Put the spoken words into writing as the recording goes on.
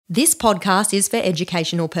This podcast is for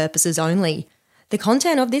educational purposes only. The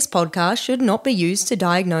content of this podcast should not be used to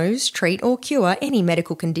diagnose, treat, or cure any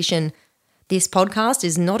medical condition. This podcast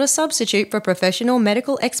is not a substitute for professional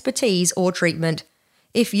medical expertise or treatment.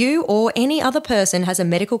 If you or any other person has a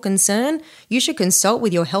medical concern, you should consult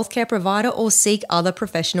with your healthcare provider or seek other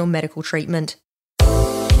professional medical treatment.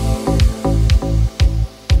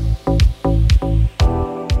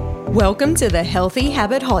 Welcome to the Healthy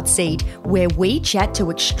Habit Hot Seat, where we chat to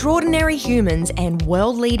extraordinary humans and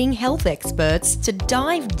world-leading health experts to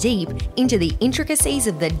dive deep into the intricacies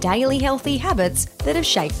of the daily healthy habits that have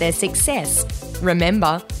shaped their success.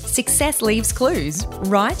 Remember, success leaves clues,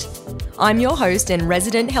 right? I'm your host and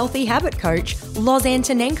resident healthy habit coach, Loz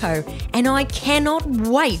Antonenko, and I cannot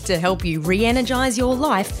wait to help you re-energize your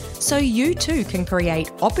life so you too can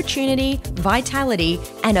create opportunity, vitality,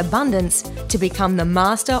 and abundance to become the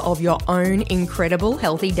master of your own incredible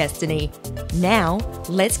healthy destiny. Now,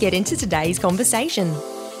 let's get into today's conversation.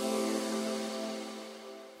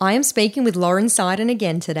 I am speaking with Laurin Seiden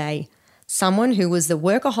again today. Someone who was the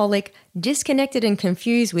workaholic, disconnected and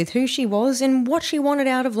confused with who she was and what she wanted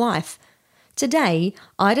out of life. Today,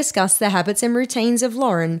 I discuss the habits and routines of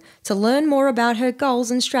Laurin to learn more about her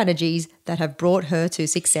goals and strategies that have brought her to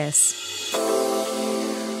success.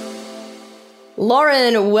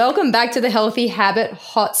 Laurin, welcome back to the Healthy Habit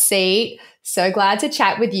Hot Seat. So glad to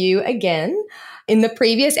chat with you again. In the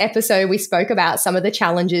previous episode, we spoke about some of the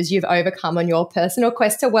challenges you've overcome on your personal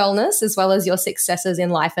quest to wellness, as well as your successes in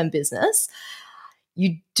life and business.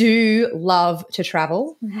 You do love to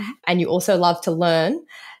travel, and you also love to learn.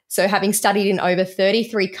 So having studied in over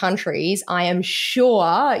 33 countries, I am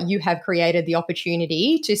sure you have created the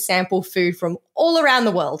opportunity to sample food from all around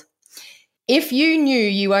the world. If you knew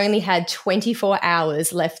you only had 24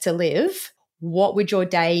 hours left to live, what would your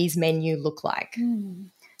day's menu look like?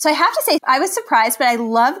 So I have to say, I was surprised, but I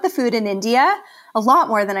love the food in India a lot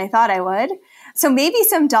more than I thought I would. So maybe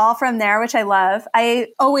some dal from there, which I love. I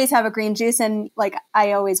always have a green juice and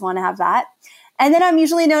I always want to have that. And then I'm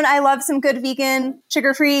usually known, I love some good vegan,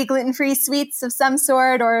 sugar-free, gluten-free sweets of some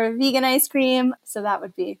sort or vegan ice cream. So that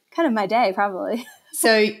would be kind of my day probably.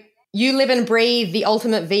 So you live and breathe the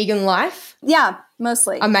ultimate vegan life? Yeah,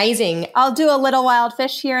 mostly. Amazing. I'll do a little wild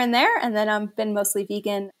fish here and there, and then I've been mostly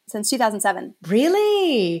vegan since 2007.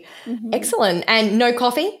 Really? Excellent. And no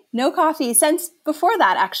coffee? No coffee since before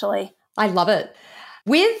that, actually. I love it.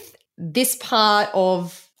 With this part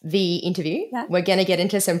of the interview, we're going to get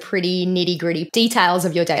into some pretty nitty-gritty details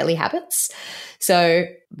of your daily habits. So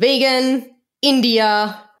vegan,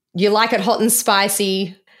 India, you like it hot and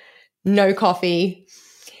spicy, no coffee.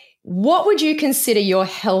 What would you consider your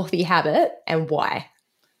healthy habit and why?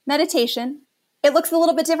 Meditation. It looks a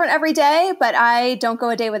little bit different every day, but I don't go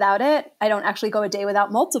a day without it. I don't actually go a day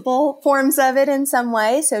without multiple forms of it in some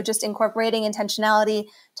way. So just incorporating intentionality,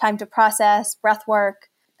 time to process, breath work.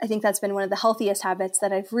 I think that's been one of the healthiest habits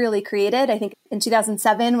that I've really created. I think in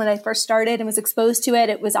 2007, when I first started and was exposed to it,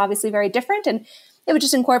 it was obviously very different. And it would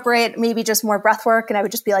just incorporate maybe just more breath work. And I would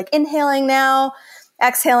just be like inhaling now,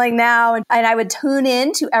 exhaling now. And I would tune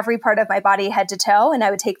in to every part of my body, head to toe. And I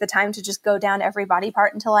would take the time to just go down every body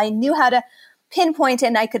part until I knew how to pinpoint it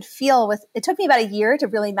and I could feel with, it took me about a year to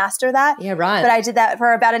really master that. Yeah, right. But I did that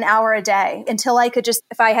for about an hour a day until I could just,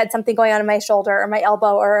 if I had something going on in my shoulder or my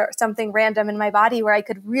elbow or something random in my body where I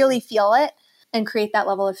could really feel it and create that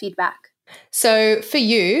level of feedback. So for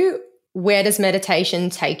you, where does meditation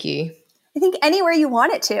take you? I think anywhere you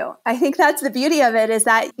want it to. I think that's the beauty of it is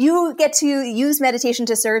that you get to use meditation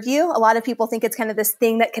to serve you. A lot of people think it's kind of this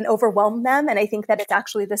thing that can overwhelm them. And I think that it's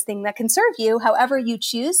actually this thing that can serve you however you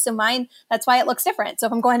choose. So mine, that's why it looks different. So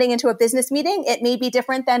if I'm going into a business meeting, it may be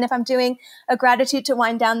different than if I'm doing a gratitude to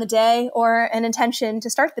wind down the day or an intention to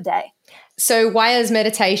start the day. So why is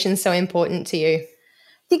meditation so important to you?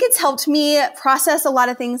 I think it's helped me process a lot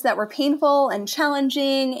of things that were painful and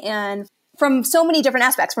challenging and from so many different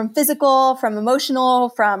aspects, from physical, from emotional,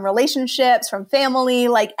 from relationships, from family,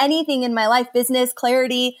 like anything in my life, business,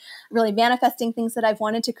 clarity, really manifesting things that I've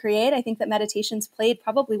wanted to create. I think that meditation's played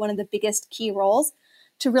probably one of the biggest key roles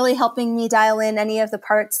to really helping me dial in any of the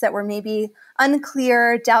parts that were maybe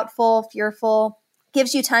unclear, doubtful, fearful,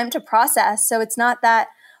 gives you time to process. So it's not that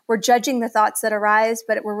we're judging the thoughts that arise,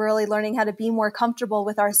 but we're really learning how to be more comfortable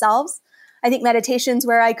with ourselves. I think meditation's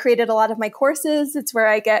where I created a lot of my courses. It's where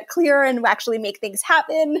I get clear and actually make things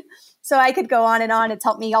happen. So I could go on and on. It's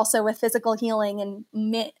helped me also with physical healing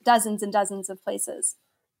in dozens and dozens of places.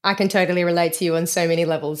 I can totally relate to you on so many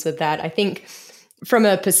levels with that. I think from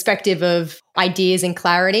a perspective of ideas and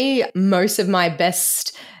clarity, most of my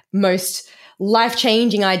best, most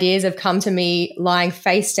life-changing ideas have come to me lying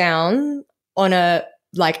face down on a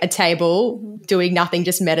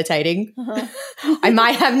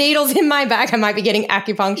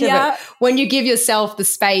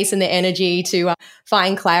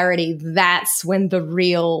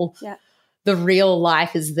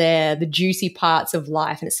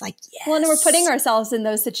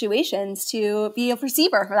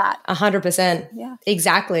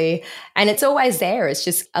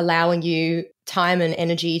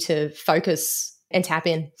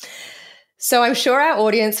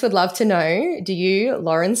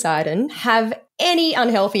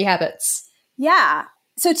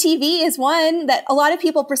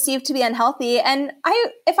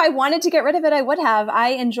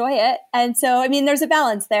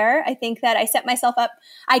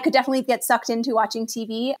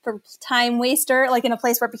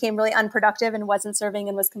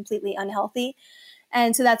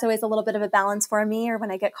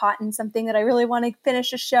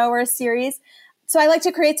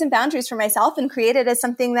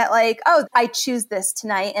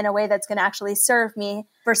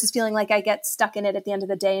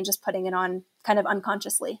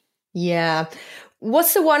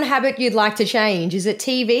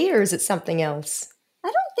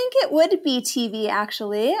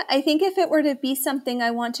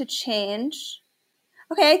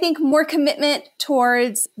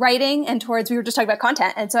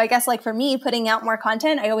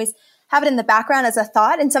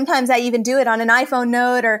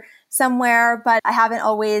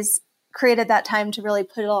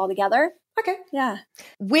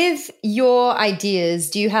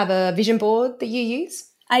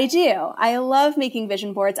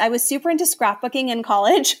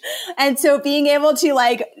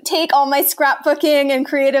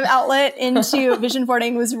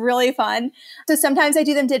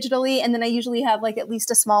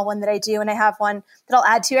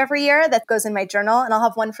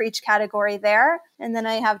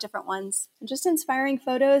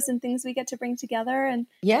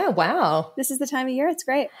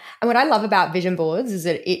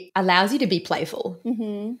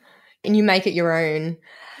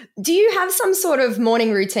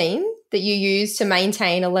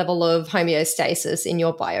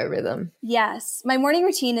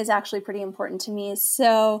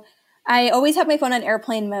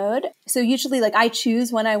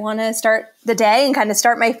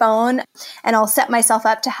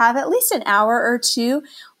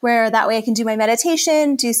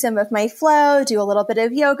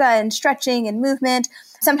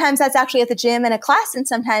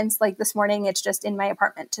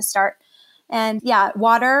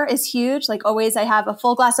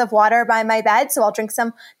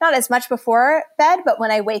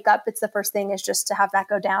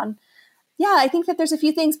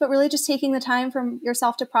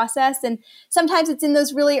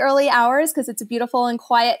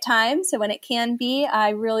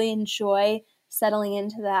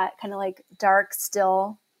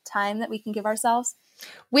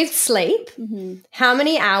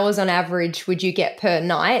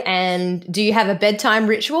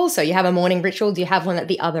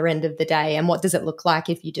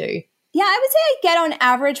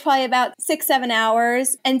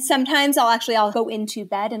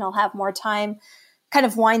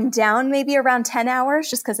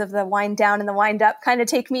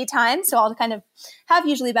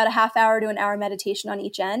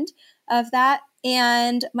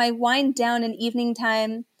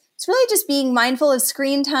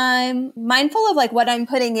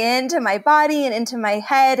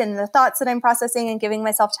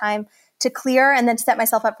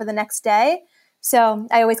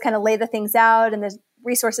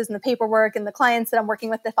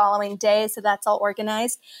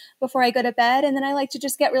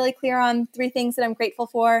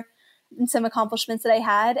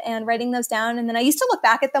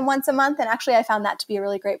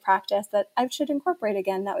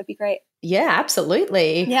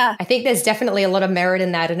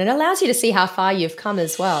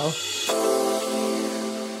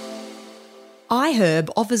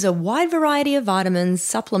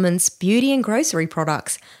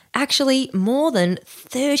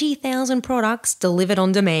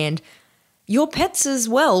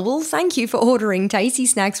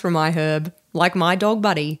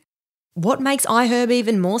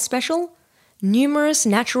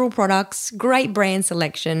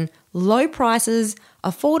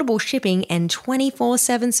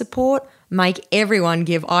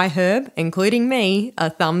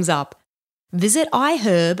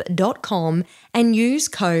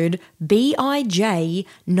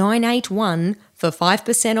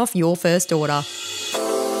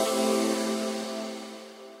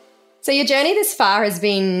So your journey this far has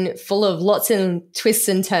been full of lots of twists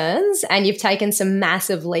and turns, and you've taken some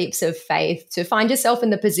massive leaps of faith to find yourself in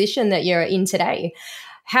the position that you're in today.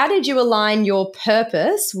 How did you align your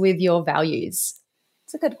purpose with your values?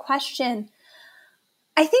 It's a good question.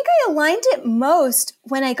 I think I aligned it most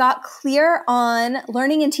when I got clear on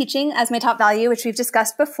learning and teaching as my top value, which we've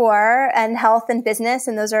discussed before, and health and business.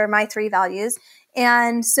 And those are my 3 values.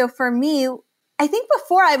 And so for me, I think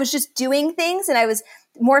before I was just doing things and I was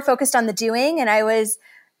more focused on the doing and I was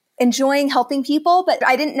enjoying helping people, but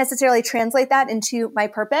I didn't necessarily translate that into my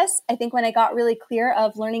purpose. I think when I got really clear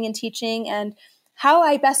of learning and teaching and how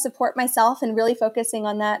I best support myself and really focusing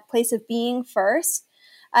on that place of being first,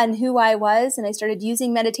 and who I was. And I started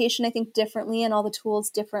using meditation, I think, differently and all the tools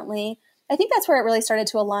differently. I think that's where it really started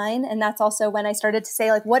to align. And that's also when I started to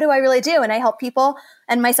say, like, what do I really do? And I help people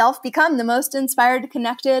and myself become the most inspired,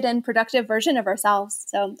 connected, and productive version of ourselves.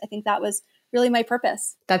 So I think that was really my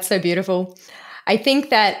purpose. That's so beautiful. I think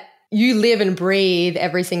that you live and breathe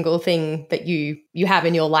every single thing that you have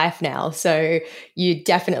in your life now. So you're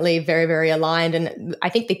definitely very, very aligned. And I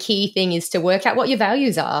think the key thing is to work out what your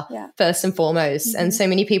values are first and foremost. And so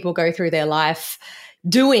many people go through their life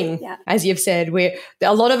doing, as you've said,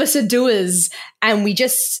 a lot of us are doers and we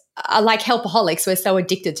just are like helpaholics. We're so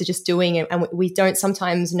addicted to just doing it, and we don't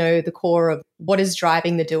sometimes know the core of what is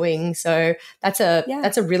driving the doing. So that's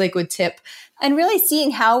a really good tip. And really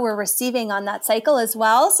seeing how we're receiving on that cycle as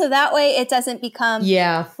well. So that way it doesn't become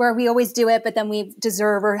where we always do it, but then we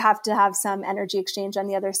deserve or have to have some energy exchange on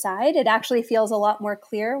the other side. It actually feels a lot more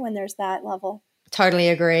clear when there's that level. Totally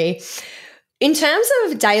agree. In terms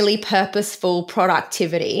of daily purposeful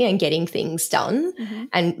productivity and getting things done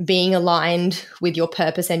and being aligned with your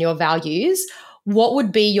purpose and your values, what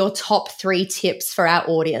would be your top 3 tips for our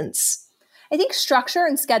audience? I think structure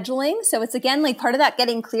and scheduling. So it's again, like part of that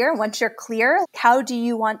getting clear. Once you're clear, how do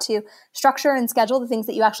you want to structure and schedule the things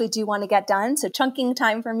that you actually do want to get done? So chunking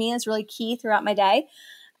time for me is really key throughout my day.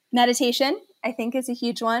 Meditation, I think, is a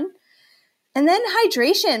huge one. And then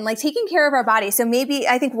hydration, like taking care of our body. So maybe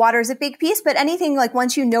I think water is a big piece, but anything like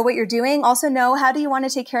once you know what you're doing, also know how do you want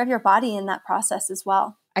to take care of your body in that process as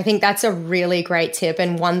well. I think that's a really great tip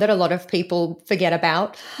and one that a lot of people forget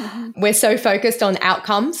about. We're so focused on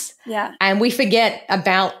outcomes and we forget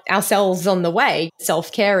about ourselves on the way.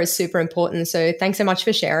 Self-care is super important. So thanks so much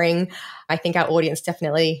for sharing. I think our audience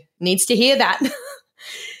definitely needs to hear that.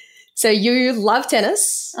 So you love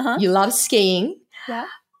tennis, you love skiing.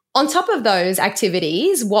 On top of those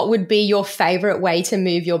activities, what would be your favorite way to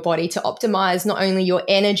move your body to optimize not only your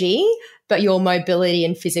energy, but your mobility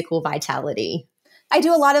and physical vitality? I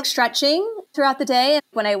do a lot of stretching throughout the day.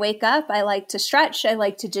 When I wake up, I like to stretch. I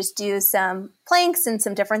like to just do some planks and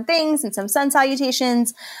some different things and some sun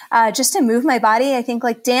salutations just to move my body. I think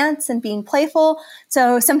like dance and being playful.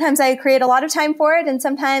 So sometimes I create a lot of time for it and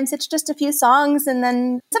sometimes it's just a few songs and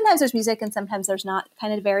then sometimes there's music and sometimes there's not. It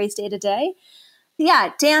kind of varies day to day.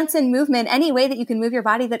 Yeah, dance and movement, any way that you can move your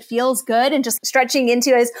body that feels good and just stretching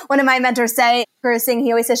into, as one of my mentors say,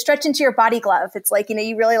 he always says, stretch into your body glove. It's like,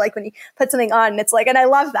 you really like when you put something on, it's like, and I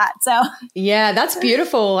love that. So yeah, that's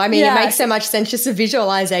beautiful. I mean, it makes so much sense, just the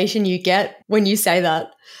visualization you get when you say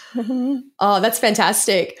that. Oh, that's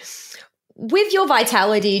fantastic. With your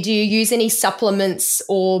vitality, do you use any supplements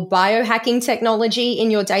or biohacking technology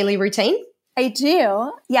in your daily routine? I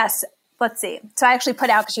do. Yes. Let's see. So I actually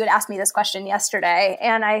put out, because you had asked me this question yesterday,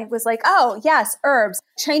 and I was like, oh, yes, herbs.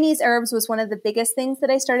 Chinese herbs was one of the biggest things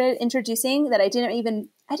that I started introducing that I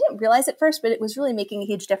didn't realize at first, but it was really making a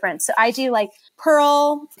huge difference. So I do like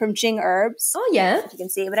pearl from Jing Herbs. Oh, yeah. If you can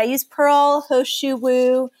see, but I use pearl, Ho Shu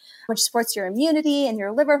Wu, which supports your immunity and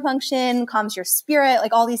your liver function, calms your spirit.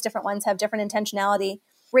 Like all these different ones have different intentionality.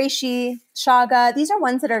 Reishi, Shaga, these are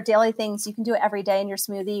ones that are daily things. You can do it every day in your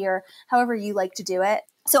smoothie or however you like to do it.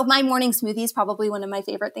 So my morning smoothie is probably one of my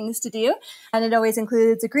favorite things to do. And it always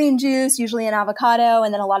includes a green juice, usually an avocado,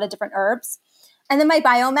 and then a lot of different herbs. And then my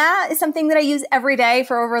biomat is something that I use every day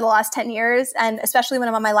for over the last 10 years. And especially when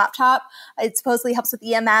I'm on my laptop, it supposedly helps with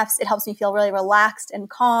EMFs. It helps me feel really relaxed and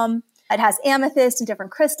calm. It has amethyst and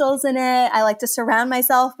different crystals in it. I like to surround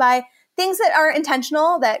myself by things that are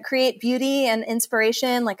intentional, that create beauty and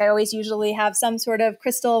inspiration. Like I always usually have some sort of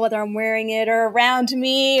crystal, whether I'm wearing it or around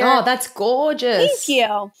me. Oh, that's gorgeous. Thank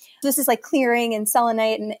you. This is like clearing and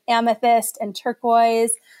selenite and amethyst and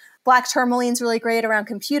turquoise. Black tourmaline is really great around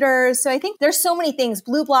computers. So I think there's so many things.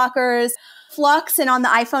 Blue blockers, flux, and on the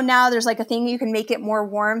iPhone now, there's like a thing you can make it more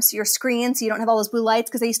warm so your screen, so you don't have all those blue lights,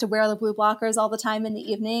 because I used to wear the blue blockers all the time in the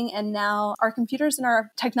evening. And now our computers and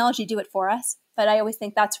our technology do it for us. but I always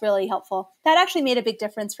think that's really helpful. That actually made a big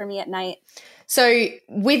difference for me at night. So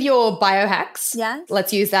with your biohacks,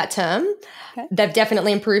 let's use that term, they've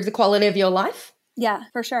definitely improved the quality of your life? Yeah,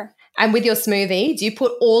 for sure. And with your smoothie, do you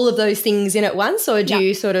put all of those things in at once, or do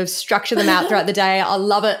you sort of structure them out throughout the day? I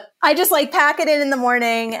love it. I just like pack it in the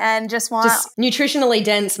morning and just nutritionally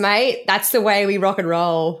dense, mate. That's the way we rock and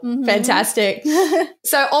roll. Mm-hmm. Fantastic.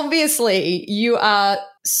 So obviously you are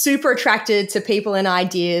super attracted to people and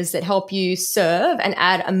ideas that help you serve and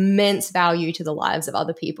add immense value to the lives of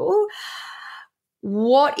other people.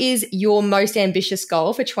 What is your most ambitious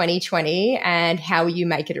goal for 2020 and how will you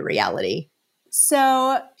make it a reality? So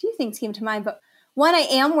a few things came to mind, but one, I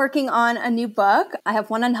am working on a new book. I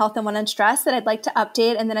have one on health and one on stress that I'd like to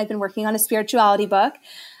update. And then I've been working on a spirituality book.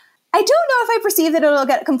 I don't know if I perceive that it'll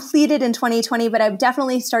get completed in 2020, but I'm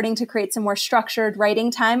definitely starting to create some more structured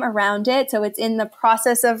writing time around it. So it's in the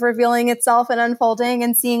process of revealing itself and unfolding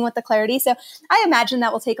and seeing with the clarity. So I imagine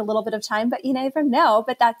that will take a little bit of time, but you never know.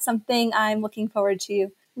 But that's something I'm looking forward to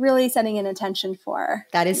really setting an intention for.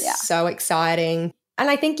 That is so exciting. And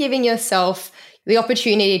I think giving yourself the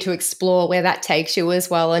opportunity to explore where that takes you as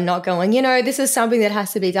well and not going, this is something that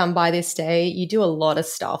has to be done by this day. You do a lot of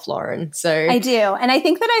stuff, Laurin. So I do. And I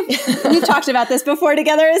think that we've talked about this before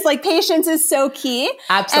together is like patience is so key.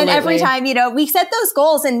 Absolutely. And every time, we set those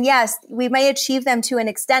goals and yes, we may achieve them to an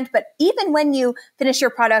extent, but even when you finish your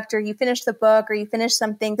product or you finish the book or you finish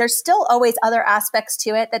something, there's still always other aspects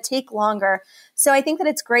to it that take longer. So I think that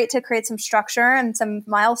it's great to create some structure and some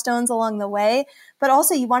milestones along the way, but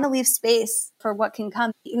also you want to leave space for what can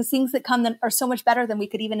come. Because things that come that are so much better than we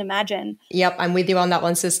could even imagine. Yep, I'm with you on that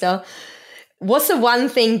one, sister. What's the one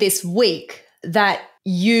thing this week that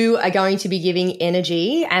you are going to be giving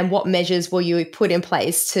energy and what measures will you put in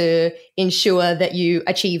place to ensure that you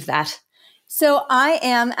achieve that? So I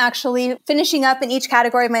am actually finishing up in each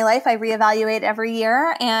category of my life. I reevaluate every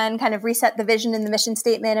year and kind of reset the vision and the mission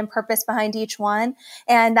statement and purpose behind each one.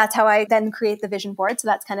 And that's how I then create the vision board. So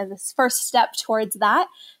that's kind of this first step towards that.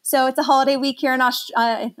 So it's a holiday week here in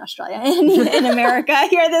Australia, in America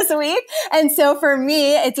here this week. And so for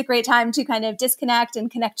me, it's a great time to kind of disconnect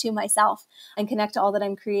and connect to myself and connect to all that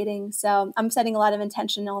I'm creating. So I'm setting a lot of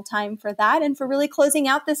intentional time for that and for really closing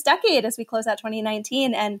out this decade as we close out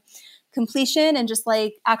 2019 and completion and just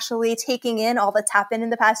like actually taking in all that's happened in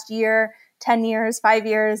the past year, 10 years, 5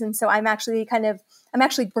 years. And so I'm actually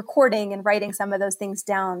recording and writing some of those things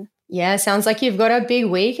down. Yeah, sounds like you've got a big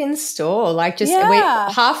week in store, we're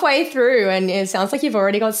halfway through and it sounds like you've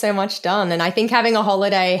already got so much done. And I think having a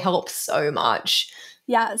holiday helps so much.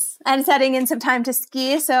 Yes. And setting in some time to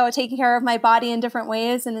ski. So taking care of my body in different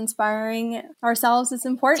ways and inspiring ourselves is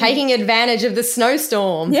important. Taking advantage of the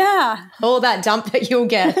snowstorm. Yeah. All that dump that you'll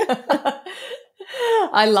get.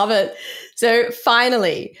 I love it. So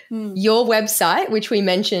finally, your website, which we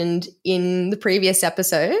mentioned in the previous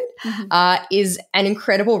episode, is an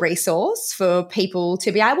incredible resource for people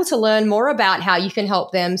to be able to learn more about how you can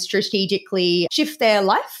help them strategically shift their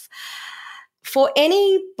life. For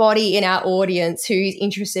anybody in our audience who's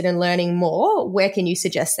interested in learning more, where can you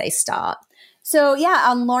suggest they start? So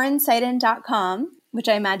on laurinseiden.com, which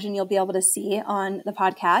I imagine you'll be able to see on the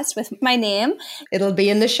podcast with my name. It'll be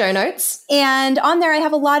in the show notes. And on there, I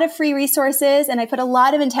have a lot of free resources and I put a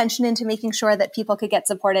lot of intention into making sure that people could get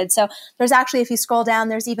supported. So there's actually, if you scroll down,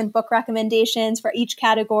 there's even book recommendations for each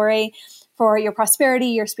category. For your prosperity,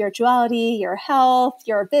 your spirituality, your health,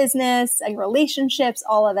 your business, your relationships,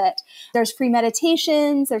 all of it. There's free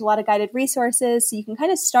meditations. There's a lot of guided resources. So you can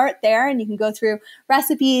kind of start there and you can go through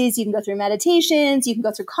recipes. You can go through meditations. You can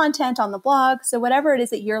go through content on the blog. So whatever it is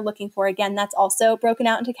that you're looking for, again, that's also broken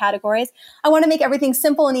out into categories. I want to make everything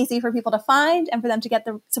simple and easy for people to find and for them to get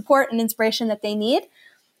the support and inspiration that they need.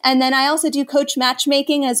 And then I also do coach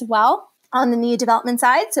matchmaking as well on the new development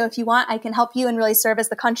side. So if you want, I can help you and really serve as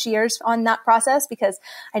the concierge on that process because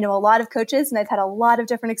I know a lot of coaches and I've had a lot of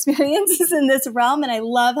different experiences in this realm. And I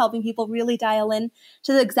love helping people really dial in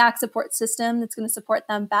to the exact support system that's going to support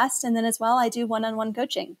them best. And then as well, I do one-on-one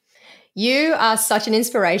coaching. You are such an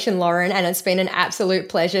inspiration, Laurin, and it's been an absolute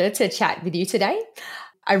pleasure to chat with you today.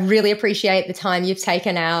 I really appreciate the time you've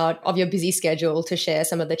taken out of your busy schedule to share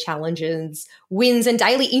some of the challenges, wins, and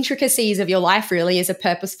daily intricacies of your life really as a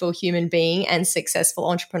purposeful human being and successful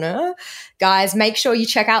entrepreneur. Guys, make sure you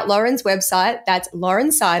check out Laurin's website. That's Laurin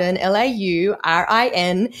Seiden,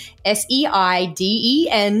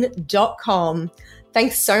 LaurinSeiden.com.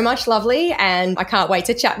 Thanks so much, lovely, and I can't wait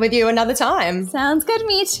to chat with you another time. Sounds good.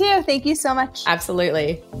 Me too. Thank you so much.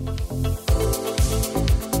 Absolutely.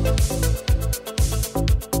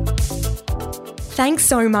 Thanks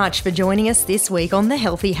so much for joining us this week on the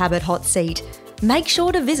Healthy Habit Hot Seat. Make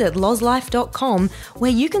sure to visit lozlife.com,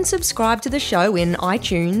 where you can subscribe to the show in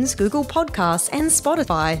iTunes, Google Podcasts, and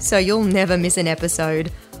Spotify, so you'll never miss an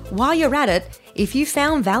episode. While you're at it, if you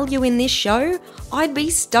found value in this show, I'd be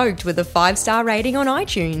stoked with a 5-star rating on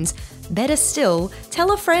iTunes. Better still,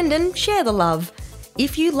 tell a friend and share the love.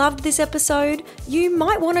 If you loved this episode, you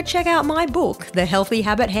might want to check out my book, The Healthy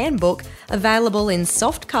Habit Handbook, available in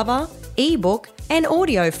softcover, ebook, and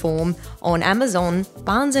audio form on Amazon,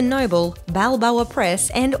 Barnes & Noble, Balboa Press,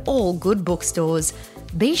 and all good bookstores.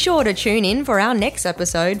 Be sure to tune in for our next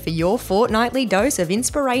episode for your fortnightly dose of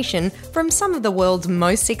inspiration from some of the world's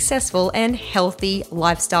most successful and healthy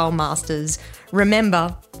lifestyle masters.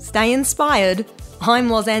 Remember, stay inspired. I'm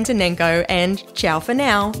Loz Antonenko, and ciao for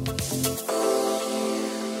now.